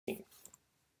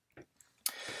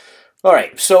All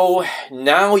right, so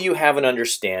now you have an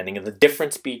understanding of the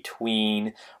difference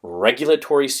between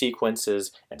regulatory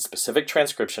sequences and specific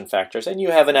transcription factors, and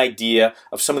you have an idea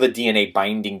of some of the DNA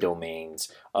binding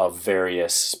domains of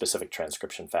various specific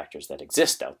transcription factors that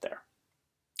exist out there.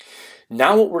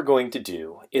 Now what we're going to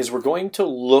do is we're going to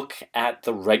look at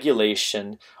the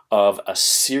regulation of a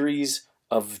series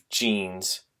of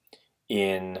genes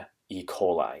in E.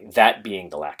 coli, that being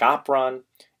the lac operon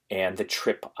and the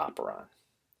trip operon.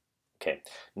 Okay,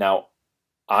 now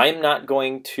I'm not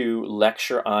going to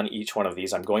lecture on each one of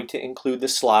these. I'm going to include the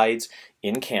slides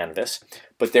in Canvas,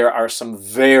 but there are some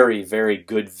very, very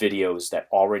good videos that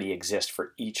already exist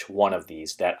for each one of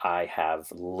these that I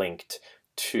have linked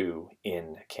to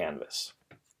in Canvas.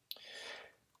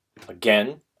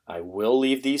 Again, I will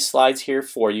leave these slides here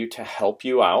for you to help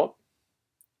you out,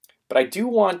 but I do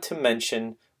want to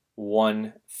mention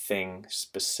one thing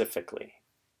specifically.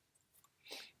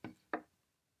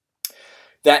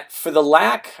 That for the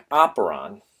lac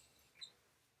operon,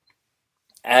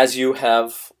 as you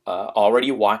have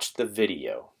already watched the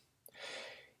video,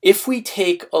 if we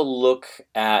take a look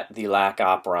at the lac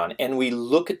operon and we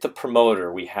look at the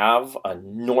promoter, we have a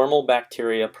normal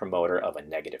bacteria promoter of a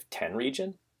 -10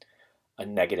 region, a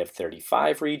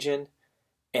 -35 region,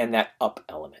 and that up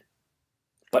element.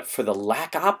 But for the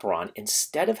lac operon,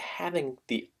 instead of having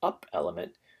the up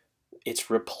element, it's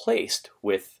replaced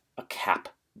with a cap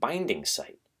binding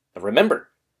site. Now remember,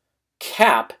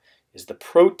 cap is the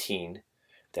protein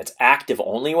that's active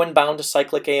only when bound to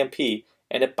cyclic AMP,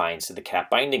 and it binds to the cap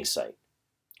binding site.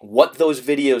 What those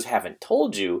videos haven't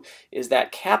told you is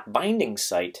that cap binding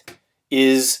site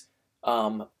is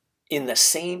in the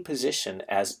same position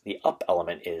as the up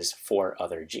element is for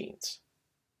other genes.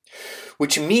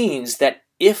 Which means that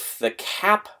if the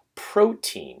cap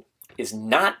protein is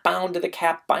not bound to the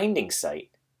cap binding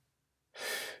site,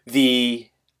 the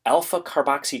alpha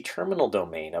carboxy terminal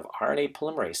domain of RNA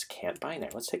polymerase can't bind there.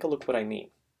 Let's take a look what I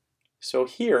mean. So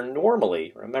here,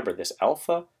 normally, remember this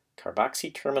alpha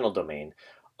carboxy terminal domain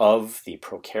of the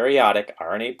prokaryotic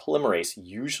RNA polymerase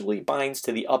usually binds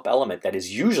to the up element that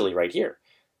is usually right here.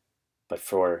 But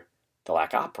for the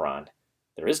lac operon,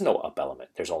 there is no up element.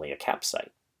 There's only a cap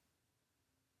site.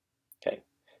 Okay.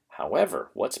 However,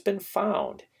 what's been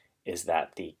found is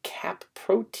that the cap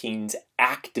protein's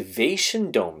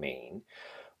activation domain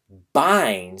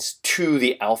binds to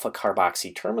the alpha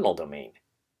carboxy terminal domain.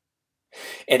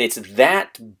 And it's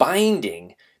that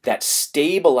binding that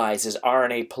stabilizes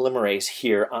RNA polymerase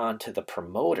here onto the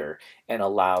promoter and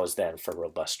allows then for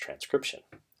robust transcription.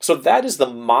 So that is the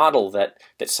model that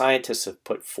scientists have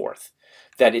put forth,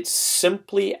 that it's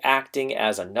simply acting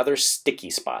as another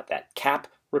sticky spot. That cap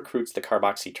recruits the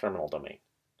carboxy terminal domain,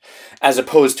 as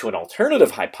opposed to an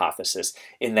alternative hypothesis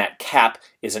in that cap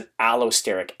is an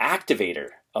allosteric activator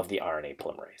of the RNA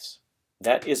polymerase.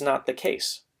 That is not the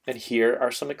case. And here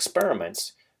are some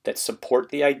experiments that support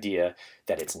the idea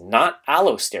that it's not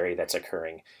allostery that's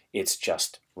occurring, it's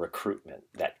just recruitment.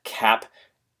 That cap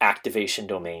activation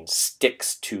domain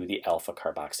sticks to the alpha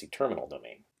carboxy terminal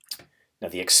domain. Now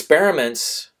the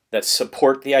experiments that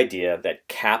support the idea that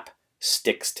cap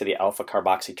sticks to the alpha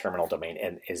carboxy terminal domain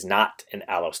and is not an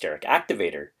allosteric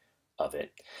activator of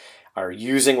it are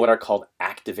using what are called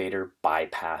activator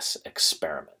bypass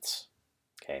experiments.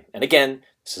 Okay, and again,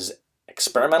 this is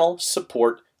experimental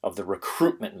support of the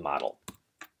recruitment model.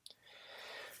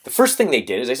 The first thing they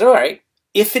did is they said, all right,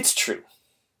 if it's true,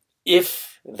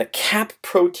 if the cap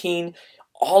protein,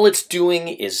 all it's doing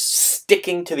is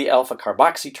sticking to the alpha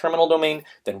carboxy terminal domain,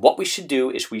 then what we should do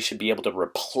is we should be able to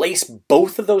replace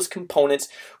both of those components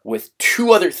with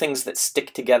two other things that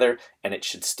stick together, and it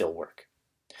should still work.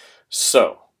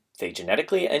 So they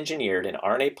genetically engineered an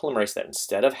RNA polymerase that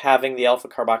instead of having the alpha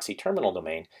carboxy terminal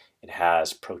domain, it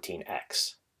has protein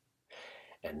X.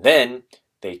 And then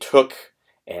they took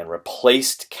and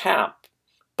replaced cap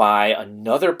by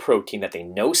another protein that they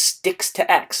know sticks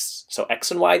to X. So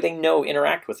X and Y they know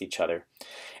interact with each other.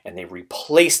 And they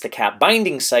replaced the cap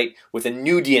binding site with a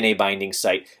new DNA binding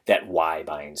site that Y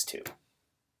binds to.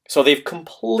 So they've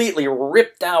completely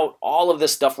ripped out all of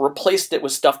this stuff, replaced it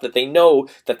with stuff that they know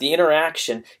that the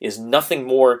interaction is nothing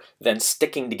more than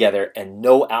sticking together and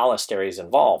no allostery is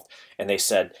involved. And they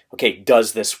said, okay,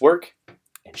 does this work?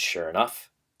 And sure enough,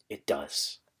 it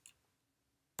does.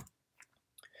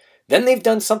 Then they've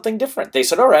done something different. They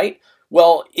said, all right,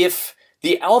 well, if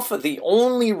the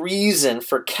only reason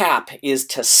for cap is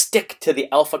to stick to the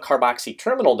alpha carboxy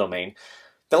terminal domain,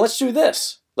 then let's do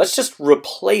this. Let's just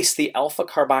replace the alpha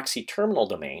carboxy terminal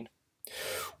domain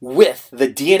with the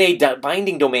DNA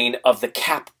binding domain of the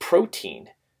cap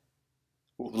protein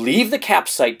leave the cap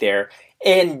site there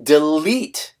and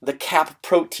delete the cap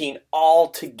protein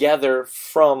altogether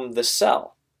from the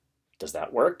cell. Does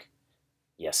that work?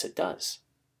 Yes, it does.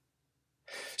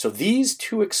 So these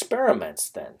two experiments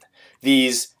then,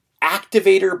 these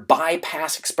activator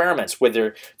bypass experiments,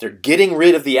 where they're getting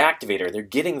rid of the activator, they're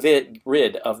getting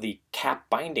rid of the cap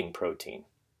binding protein,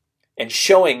 and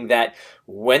showing that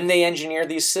when they engineer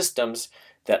these systems,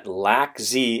 that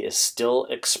LAC-Z is still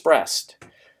expressed.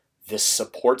 This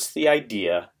supports the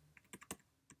idea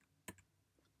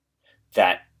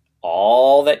that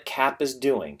all that cap is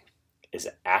doing is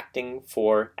acting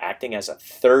as a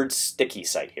third sticky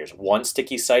site. Here's one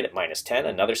sticky site at -10,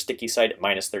 another sticky site at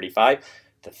 -35,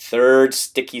 the third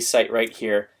sticky site right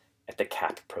here at the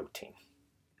cap protein.